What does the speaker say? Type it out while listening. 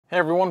Hey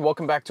everyone,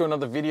 welcome back to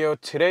another video.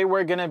 Today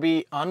we're going to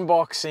be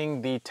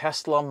unboxing the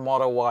Tesla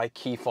Model Y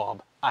key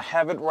fob. I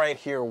have it right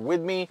here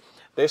with me.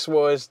 This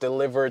was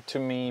delivered to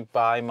me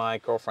by my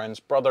girlfriend's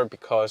brother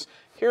because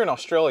here in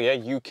Australia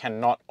you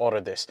cannot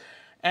order this.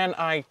 And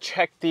I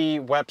checked the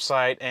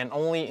website and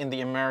only in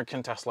the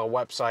American Tesla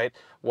website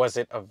was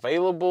it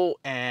available,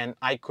 and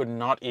I could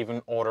not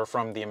even order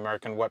from the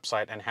American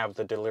website and have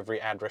the delivery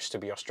address to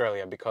be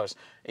Australia, because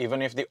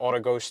even if the order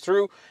goes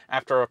through,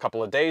 after a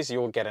couple of days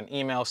you'll get an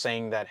email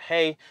saying that,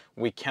 hey,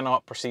 we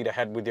cannot proceed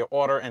ahead with your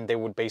order, and they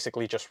would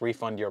basically just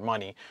refund your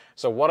money.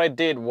 So what I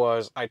did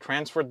was I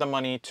transferred the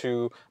money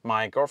to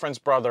my girlfriend's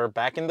brother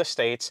back in the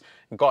States,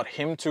 got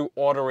him to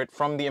order it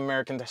from the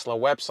American Tesla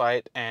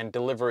website and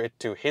deliver it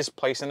to his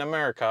place in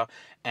America,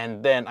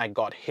 and then I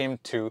got him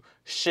to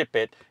ship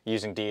it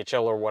using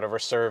DHL or whatever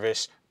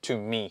service to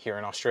me here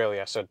in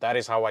Australia. So that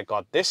is how I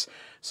got this.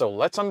 So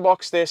let's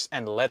unbox this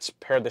and let's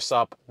pair this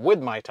up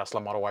with my Tesla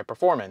Model Y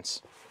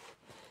Performance.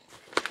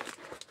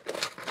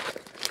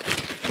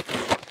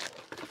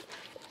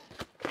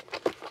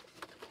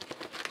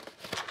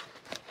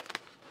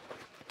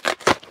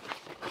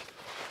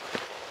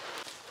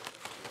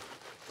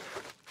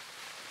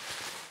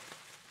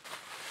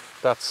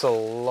 That's a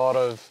lot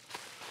of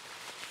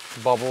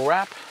bubble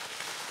wrap.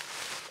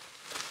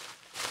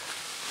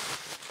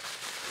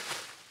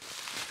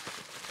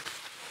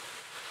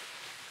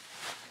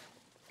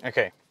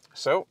 Okay,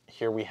 so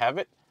here we have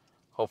it.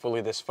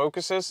 Hopefully this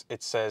focuses.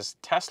 It says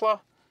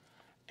Tesla,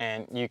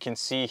 and you can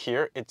see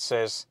here it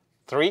says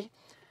 3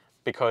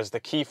 because the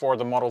key for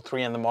the Model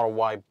 3 and the Model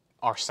Y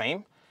are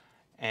same.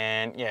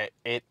 And yeah,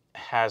 it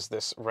has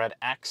this red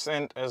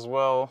accent as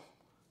well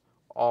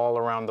all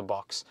around the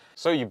box.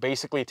 So you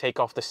basically take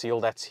off the seal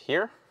that's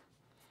here,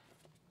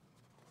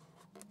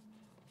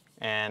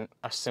 and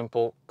a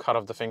simple cut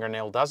of the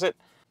fingernail does it.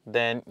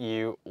 Then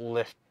you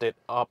lift it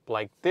up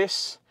like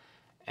this,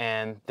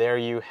 and there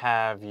you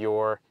have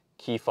your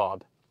key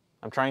fob.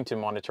 I'm trying to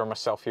monitor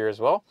myself here as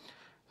well.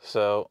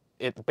 So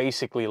it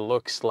basically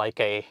looks like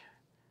a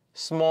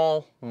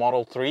small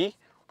Model 3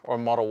 or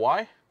Model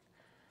Y.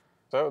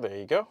 So there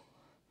you go.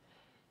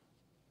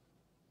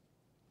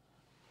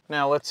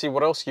 Now let's see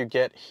what else you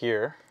get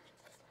here.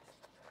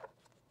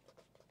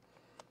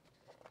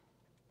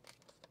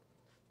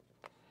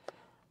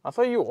 I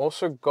thought you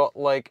also got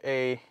like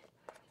a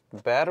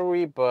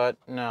battery, but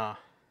nah.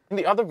 In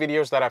the other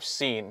videos that I've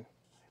seen,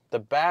 the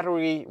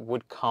battery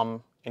would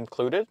come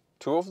included,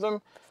 2 of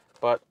them,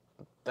 but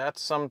that's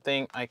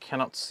something I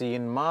cannot see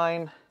in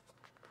mine.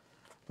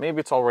 Maybe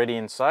it's already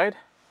inside.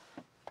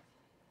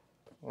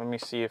 Let me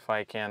see if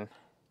I can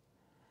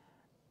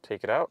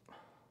take it out.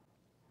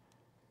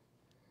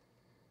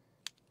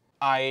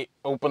 I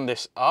opened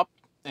this up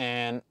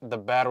and the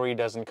battery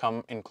doesn't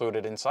come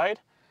included inside.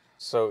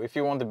 So if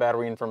you want the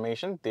battery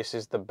information, this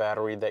is the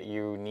battery that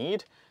you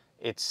need.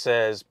 It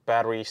says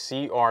battery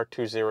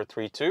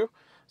CR2032.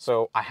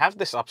 So I have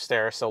this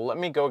upstairs, so let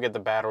me go get the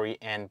battery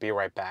and be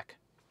right back.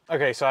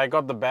 Okay, so I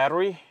got the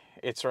battery.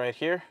 It's right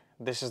here.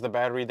 This is the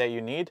battery that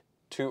you need,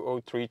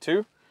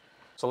 2032.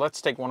 So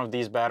let's take one of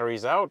these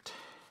batteries out.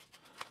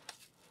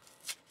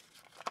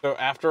 So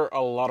after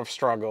a lot of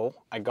struggle,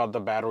 I got the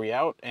battery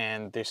out,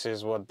 and this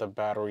is what the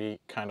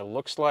battery kind of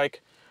looks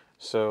like.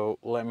 So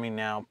let me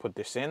now put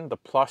this in. The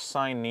plus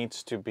sign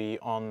needs to be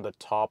on the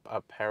top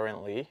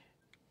apparently.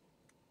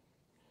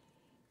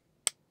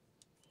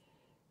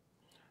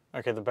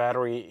 Okay, the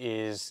battery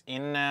is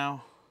in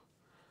now.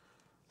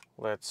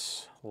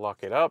 Let's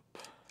lock it up.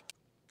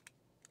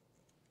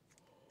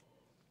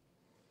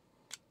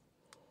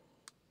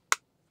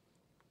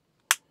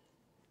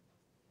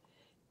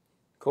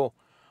 Cool.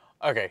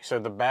 Okay, so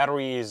the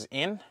battery is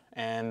in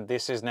and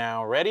this is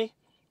now ready.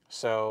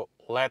 So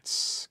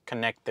let's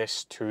connect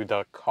this to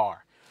the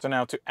car. So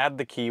now to add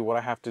the key, what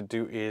I have to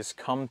do is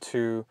come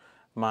to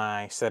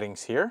my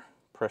settings here,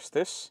 press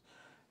this,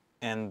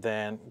 and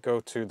then go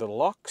to the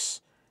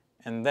locks,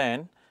 and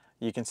then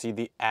you can see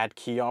the add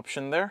key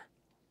option there.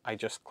 I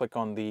just click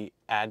on the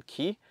add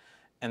key,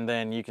 and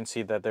then you can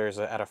see that there's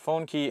a add a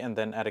phone key and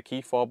then add a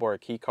key fob or a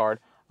key card.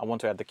 I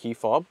want to add the key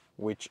fob,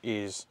 which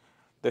is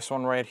this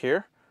one right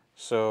here.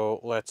 So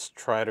let's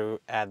try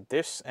to add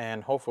this,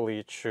 and hopefully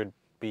it should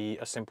be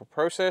a simple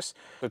process.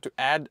 So to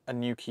add a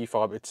new key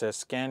fob, it says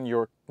scan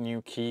your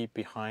new key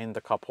behind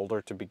the cup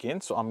holder to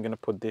begin. So I'm gonna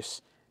put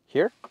this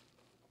here.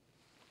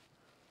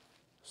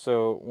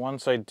 So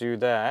once I do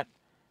that,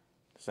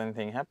 does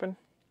anything happen?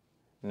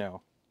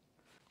 No.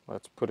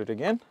 Let's put it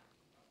again.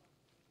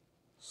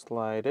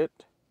 Slide it.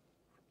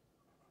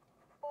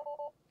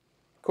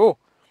 Cool.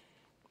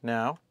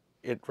 Now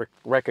it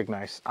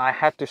recognized. I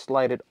had to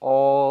slide it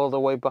all the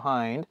way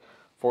behind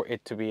for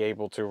it to be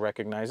able to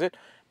recognize it.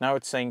 Now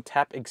it's saying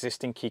tap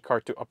existing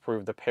keycard to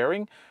approve the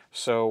pairing.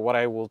 So what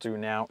I will do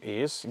now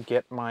is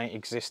get my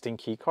existing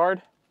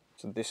keycard.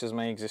 So this is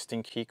my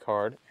existing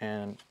keycard,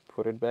 and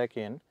put it back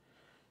in. It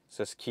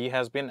says key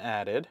has been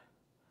added.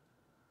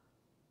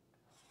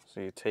 So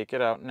you take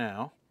it out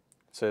now.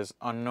 It says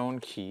unknown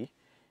key.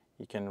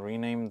 You can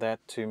rename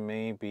that to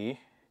maybe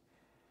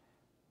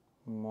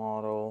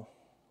Model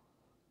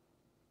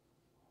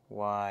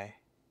Y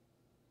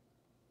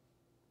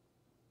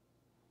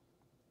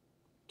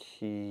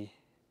Key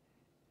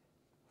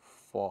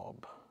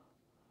Fob,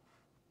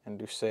 and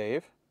do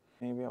save.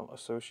 Maybe I'll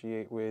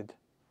associate with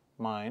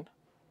mine.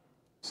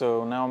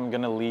 So now I'm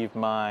gonna leave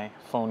my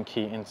phone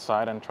key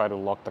inside and try to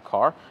lock the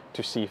car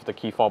to see if the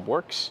key fob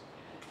works.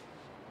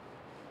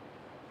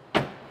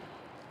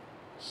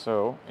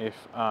 So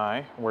if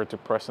I were to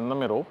press in the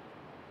middle,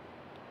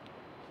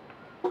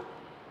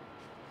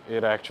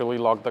 it actually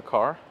locked the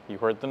car. You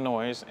heard the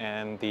noise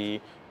and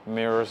the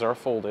mirrors are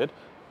folded.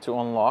 To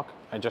unlock,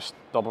 I just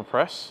double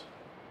press.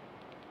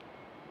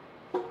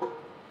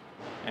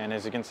 And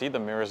as you can see, the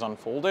mirror is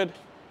unfolded,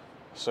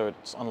 so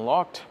it's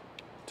unlocked.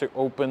 To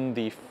open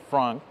the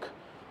frunk,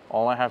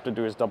 all I have to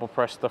do is double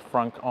press the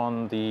frunk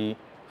on the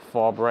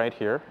fob right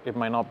here. It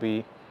might not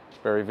be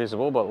very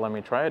visible, but let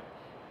me try it.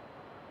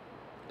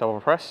 Double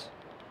press.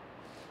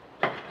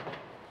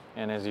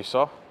 And as you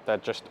saw,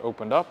 that just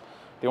opened up.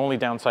 The only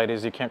downside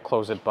is you can't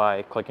close it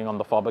by clicking on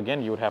the fob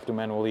again. You would have to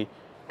manually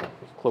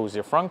close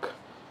your frunk.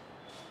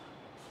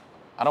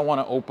 I don't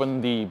want to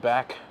open the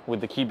back with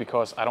the key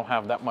because I don't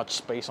have that much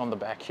space on the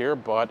back here,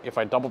 but if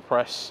I double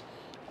press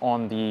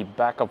on the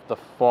back of the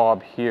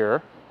fob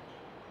here,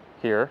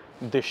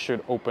 this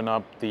should open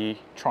up the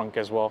trunk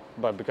as well.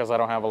 But because I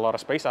don't have a lot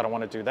of space, I don't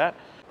want to do that.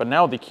 But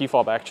now the key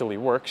fob actually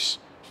works,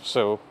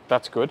 so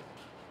that's good.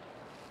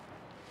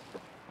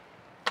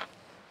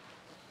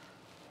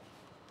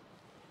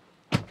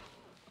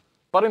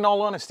 But in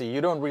all honesty, you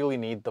don't really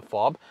need the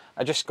fob.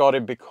 I just got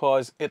it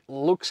because it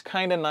looks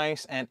kind of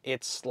nice and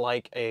it's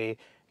like a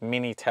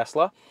mini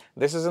Tesla.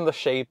 This is in the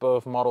shape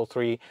of Model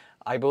 3.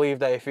 I believe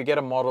that if you get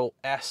a Model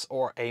S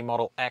or a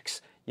Model X,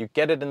 you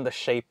get it in the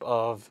shape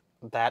of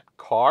that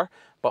car.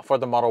 But for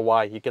the Model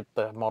Y, you get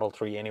the Model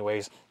 3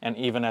 anyways. And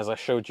even as I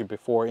showed you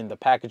before in the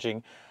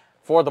packaging,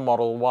 for the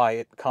Model Y,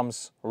 it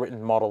comes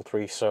written Model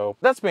 3. So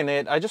that's been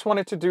it. I just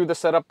wanted to do the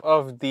setup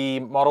of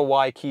the Model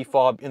Y key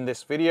fob in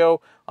this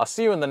video. I'll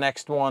see you in the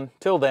next one.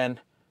 Till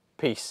then,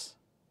 peace.